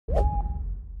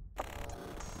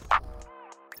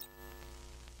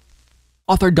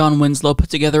Author Don Winslow put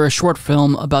together a short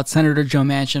film about Senator Joe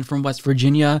Manchin from West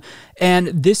Virginia, and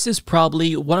this is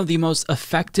probably one of the most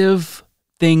effective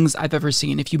things I've ever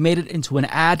seen. If you made it into an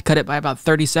ad, cut it by about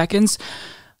 30 seconds,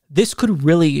 this could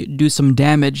really do some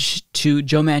damage to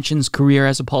Joe Manchin's career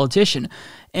as a politician.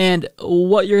 And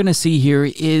what you're going to see here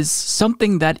is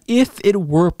something that, if it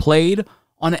were played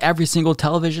on every single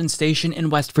television station in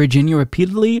West Virginia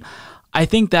repeatedly, I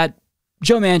think that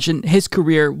Joe Manchin, his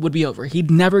career would be over. He'd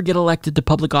never get elected to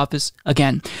public office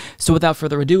again. So without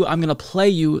further ado, I'm going to play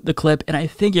you the clip, and I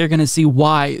think you're going to see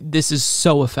why this is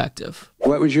so effective.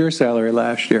 What was your salary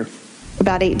last year?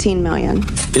 About $18 million.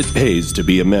 It pays to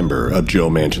be a member of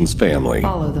Joe Manchin's family.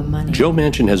 Follow the money. Joe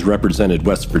Manchin has represented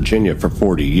West Virginia for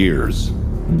 40 years.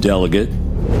 Delegate,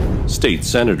 state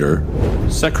senator,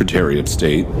 secretary of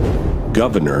state,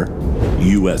 governor,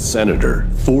 U.S. senator.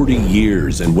 40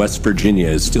 years, and West Virginia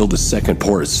is still the second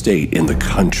poorest state in the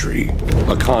country.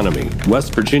 Economy.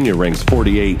 West Virginia ranks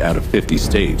 48 out of 50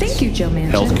 states. Thank you, Joe Manchin.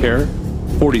 Healthcare.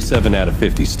 47 out of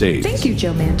 50 states. Thank you,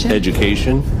 Joe Manchin.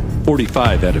 Education.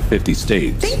 45 out of 50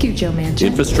 states. Thank you, Joe Manchin.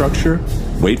 Infrastructure.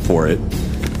 Wait for it.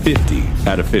 50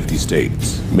 out of 50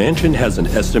 states. Manchin has an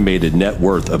estimated net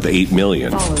worth of $8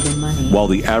 million, Follow the money. while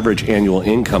the average annual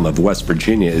income of West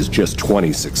Virginia is just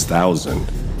 $26,000.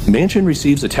 Manchin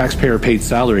receives a taxpayer-paid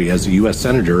salary as a U.S.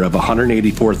 Senator of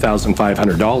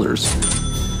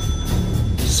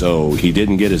 $184,500. So he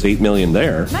didn't get his $8 million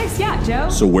there. Nice, yeah, Joe.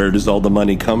 So where does all the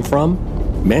money come from?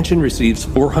 Manchin receives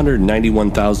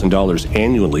 $491,000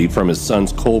 annually from his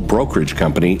son's coal brokerage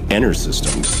company,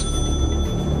 EnerSystems.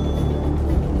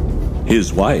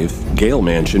 His wife, Gail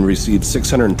Manchin, received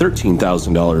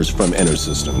 $613,000 from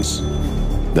EnerSystems.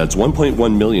 That's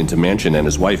 $1.1 million to Manchin and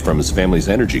his wife from his family's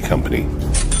energy company.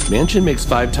 Manchin makes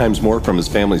 5 times more from his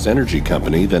family's energy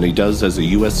company than he does as a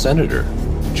U.S. Senator.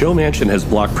 Joe Manchin has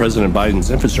blocked President Biden's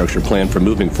infrastructure plan from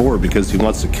moving forward because he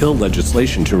wants to kill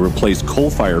legislation to replace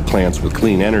coal-fired plants with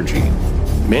clean energy.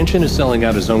 Manchin is selling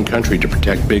out his own country to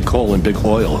protect big coal and big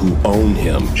oil who own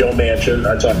him. Joe Manchin,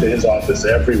 I talk to his office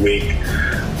every week.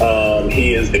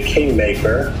 He is the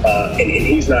kingmaker, and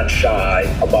he's not shy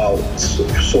about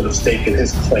sort of staking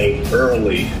his claim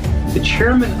early. The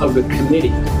chairman of the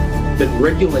committee that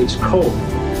regulates coal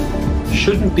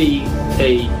shouldn't be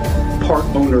a part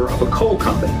owner of a coal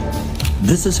company.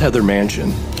 This is Heather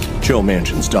Manchin, Joe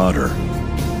Manchin's daughter.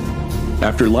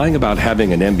 After lying about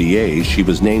having an MBA, she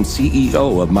was named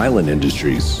CEO of Mylan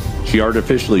Industries. She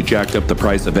artificially jacked up the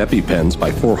price of EpiPens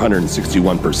by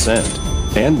 461%.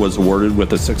 And was awarded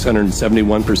with a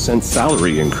 671%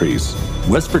 salary increase.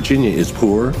 West Virginia is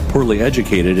poor, poorly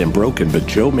educated, and broken, but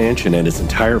Joe Manchin and his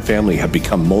entire family have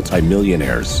become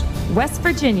multimillionaires. West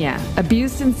Virginia,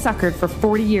 abused and suckered for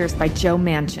 40 years by Joe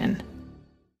Manchin.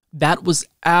 That was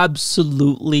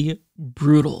absolutely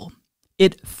brutal.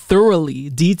 It thoroughly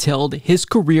detailed his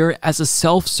career as a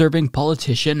self-serving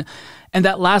politician, and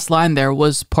that last line there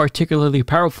was particularly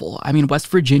powerful. I mean, West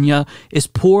Virginia is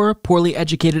poor, poorly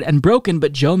educated, and broken,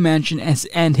 but Joe Manchin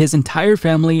and his entire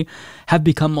family have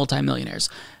become multimillionaires.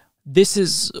 This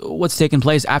is what's taken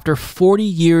place after 40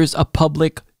 years of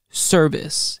public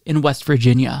service in West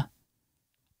Virginia.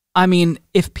 I mean,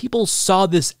 if people saw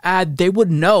this ad, they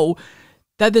would know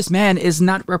that this man is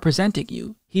not representing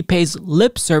you. He pays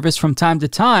lip service from time to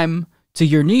time to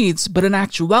your needs, but in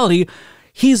actuality,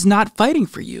 he's not fighting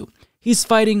for you. He's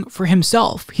fighting for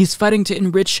himself. He's fighting to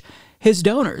enrich his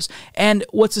donors. And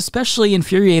what's especially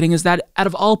infuriating is that out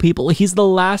of all people, he's the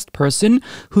last person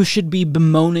who should be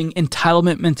bemoaning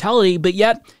entitlement mentality, but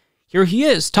yet here he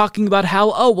is talking about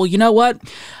how, oh, well, you know what?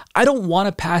 I don't want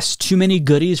to pass too many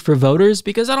goodies for voters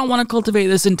because I don't want to cultivate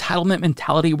this entitlement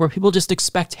mentality where people just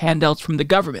expect handouts from the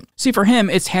government. See, for him,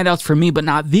 it's handouts for me, but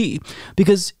not thee,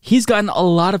 because he's gotten a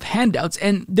lot of handouts.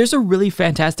 And there's a really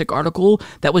fantastic article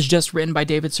that was just written by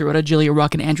David Sirota, Julia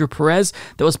Ruck, and Andrew Perez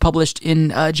that was published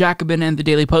in Jacobin and the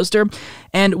Daily Poster.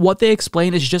 And what they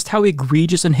explain is just how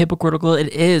egregious and hypocritical it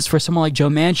is for someone like Joe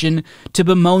Manchin to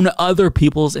bemoan other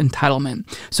people's entitlement.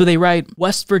 So they write,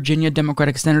 West Virginia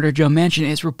Democratic Senator Joe Manchin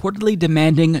is reportedly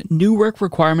demanding new work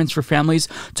requirements for families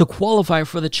to qualify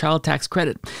for the child tax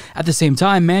credit. At the same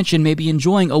time, Manchin may be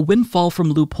enjoying a windfall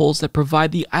from loopholes that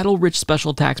provide the idle-rich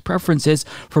special tax preferences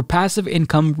for passive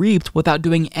income reaped without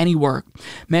doing any work.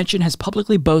 Manchin has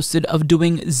publicly boasted of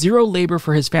doing zero labor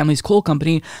for his family's coal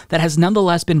company that has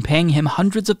nonetheless been paying him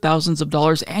hundreds of thousands of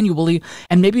dollars annually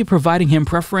and maybe providing him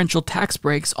preferential tax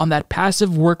breaks on that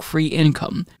passive work-free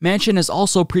income. Manchin has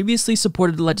also previously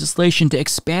supported legislation to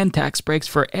expand tax breaks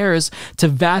for heirs to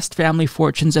vast family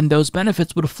fortunes, and those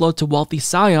benefits would flow to wealthy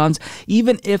scions,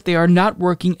 even if they are not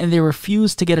working and they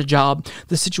refuse to get a job.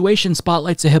 The situation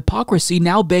spotlights a hypocrisy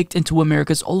now baked into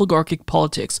America's oligarchic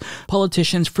politics.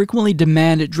 Politicians frequently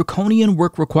demand draconian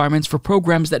work requirements for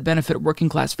programs that benefit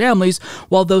working-class families,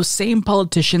 while those same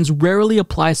politicians rarely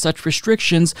apply such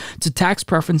restrictions to tax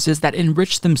preferences that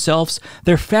enrich themselves,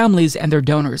 their families, and their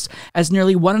donors. As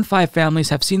nearly 1 in 5 families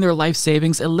have seen their life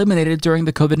savings eliminated during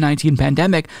the COVID-19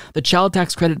 pandemic, the child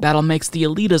tax credit battle makes the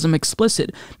elitism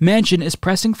explicit. Manchin is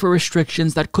pressing for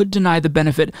restrictions that could deny the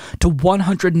benefit to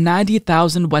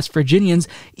 190,000 West Virginians,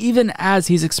 even as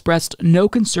he's expressed no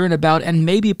concern about and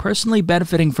may be personally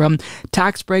benefiting from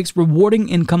tax breaks rewarding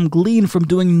income gleaned from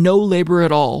doing no labor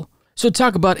at all. So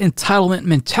talk about entitlement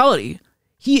mentality.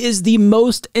 He is the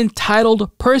most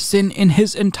entitled person in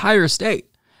his entire state.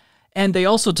 And they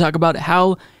also talk about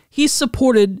how he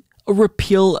supported a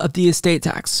repeal of the estate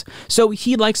tax. So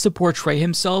he likes to portray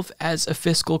himself as a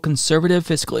fiscal conservative,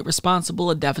 fiscally responsible,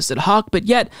 a deficit hawk, but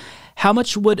yet, how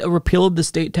much would a repeal of the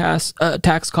state tax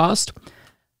cost?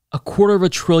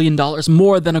 $250 billion,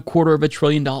 more than $250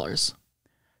 billion.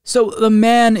 So the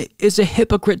man is a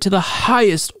hypocrite to the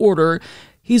highest order.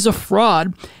 He's a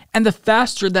fraud. And the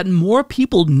faster that more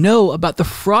people know about the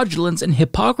fraudulence and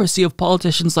hypocrisy of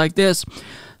politicians like this,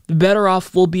 the better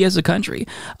off we'll be as a country.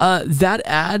 That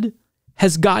ad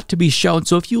has got to be shown.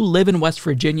 So if you live in West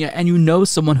Virginia and you know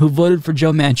someone who voted for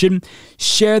Joe Manchin,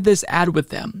 share this ad with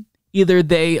them. Either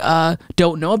they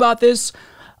don't know about this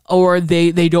or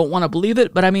they don't want to believe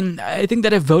it. But I mean, I think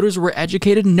that if voters were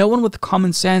educated, no one with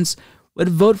common sense would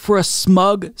vote for a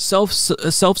smug,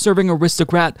 self-serving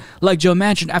aristocrat like Joe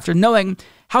Manchin after knowing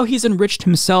how he's enriched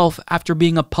himself after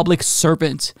being a public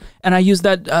servant. And I use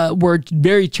that word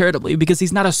very charitably because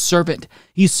he's not a servant.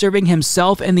 He's serving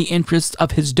himself and the interests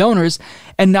of his donors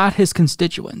and not his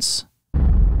constituents.